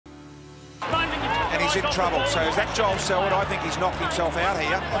he's in trouble. So is that Joel Selwood? I think he's knocked himself out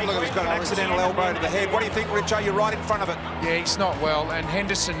here. Look, he's got an accidental elbow to the head. What do you think, Richo? You're right in front of it. Yeah, he's not well, and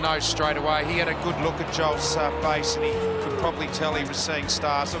Henderson knows straight away. He had a good look at Joel's face, and he could probably tell he was seeing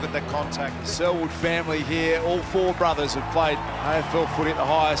stars. Look at the contact. Selwood family here, all four brothers have played AFL footy at the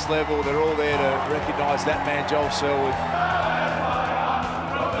highest level. They're all there to recognise that man, Joel Selwood.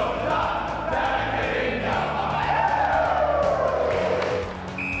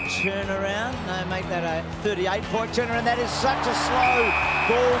 Turnaround, no, make that a 38-point turnaround. That is such a slow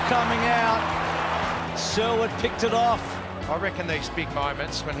ball coming out. Selwood picked it off. I reckon these big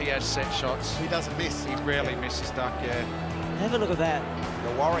moments when he has set shots, he doesn't miss. He rarely misses, Duck, yeah. Have a look at that.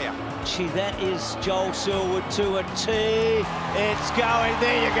 The warrior. Gee, that is Joel Selwood to a T. It's going.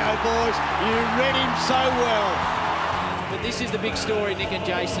 There you go, boys. You read him so well. But this is the big story, Nick and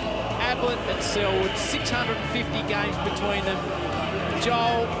Jason. Ablett and Selwood, 650 games between them.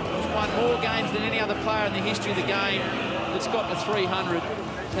 Joel has won more games than any other player in the history of the game that's got to 300.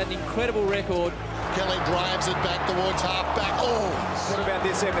 He's had an incredible record. Kelly drives it back towards half-back. Oh! What about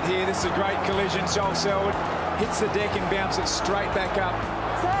this effort here? This is a great collision. Joel Selwood hits the deck and bounces straight back up.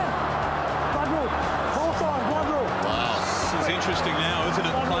 Wow. This is interesting now, isn't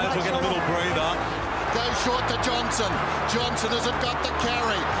it? Players will get a little breather. Goes short to Johnson. Johnson hasn't got the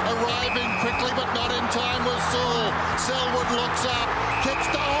carry. Arriving quickly but not in time was Sewell. Selwood looks up,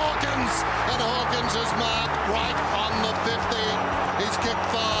 kicks to Hawkins, and Hawkins is marked right on the 50. He's kicked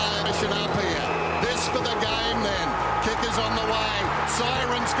 5. Mission up here. This for the game then. Kick is on the way.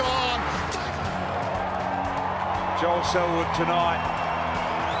 Siren's gone. Joel Selwood tonight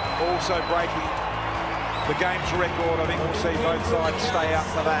also breaking the game's record. I think we'll see both sides stay up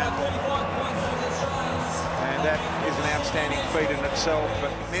for that. And that is an outstanding feat in itself.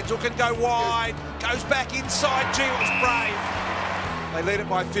 But Menzel can go wide, goes back inside. Gee, it was brave. They lead it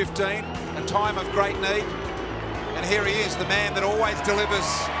by 15, a time of great need. And here he is, the man that always delivers.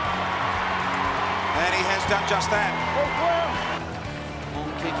 And he has done just that. Long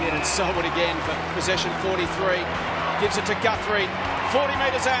kick in, and Selwood again for possession 43. Gives it to Guthrie, 40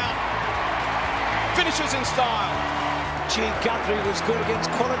 metres out. Finishes in style. Gee, Guthrie was good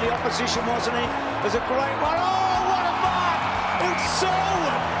against quality opposition, wasn't he? It was a great one. Oh, what a mark! It's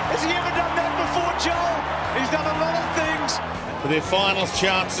Selwood! Has he ever done that before, Joel? He's done a lot of things. For their final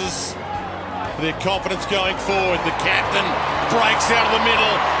chances, for their confidence going forward, the captain breaks out of the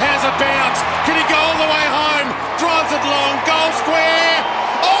middle, has a bounce. Can he go all the way home? Drives it long, goal square,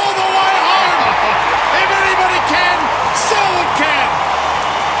 all the way home! If anybody can, Selwood can!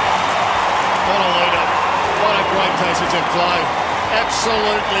 What a leader. What a great passage of play.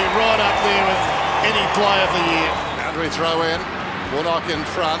 Absolutely right up there with any play of the year. Boundary throw in. Warnock in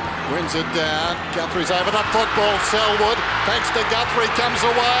front. Wins it down. Guthrie's over the football. Selwood, thanks to Guthrie, comes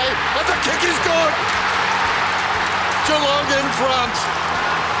away. And the kick is good. Geelong in front.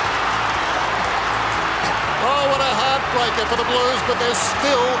 Oh, what a heartbreaker for the Blues, but there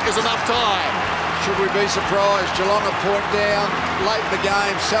still is enough time. Should we be surprised? Geelong a point down late in the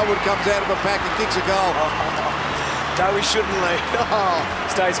game. Selwood comes out of a pack and kicks a goal. No, we shouldn't lead. Oh,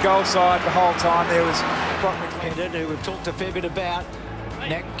 stays goal side the whole time. There was McLendon, who we've talked a fair bit about.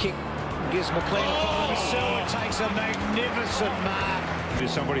 That kick gives McLean a problem. Selwood takes a magnificent mark. Did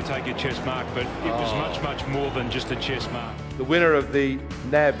somebody take a chest mark, but it was much, much more than just a chest mark. The winner of the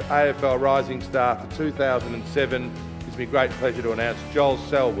NAB AFL Rising Star for 2007, gives me great pleasure to announce Joel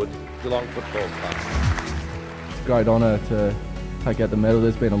Selwood, Geelong Football Club. It's a great honour to take out the medal.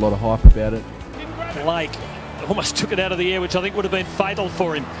 There's been a lot of hype about it. Blake almost took it out of the air, which I think would have been fatal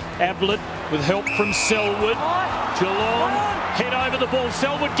for him. Ablett with help from Selwood. Geelong head over the ball.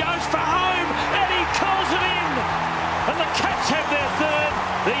 Selwood goes for home and he calls it in. And the Cats have their third.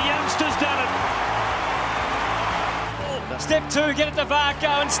 The youngster's done it. Step 2, get it to Varco,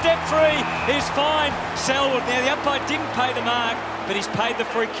 and step 3 is fine. Selwood, now the umpire didn't pay the mark, but he's paid the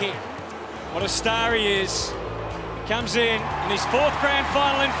free kick. What a star he is. Comes in his 4th grand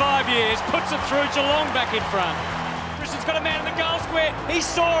final in 5 years, puts it through. Geelong back in front. Christian's got a man in the goal square. He's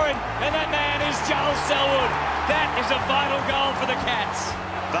soaring, and that man is Joel Selwood. That is a vital goal for the Cats.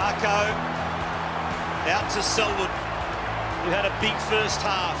 Varco out to Selwood, who had a big first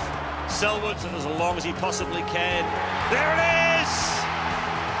half. Selwood's and as long as he possibly can. There it is!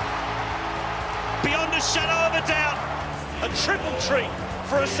 Beyond a shadow of a doubt, a triple treat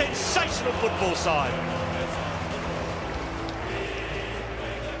for a sensational football side.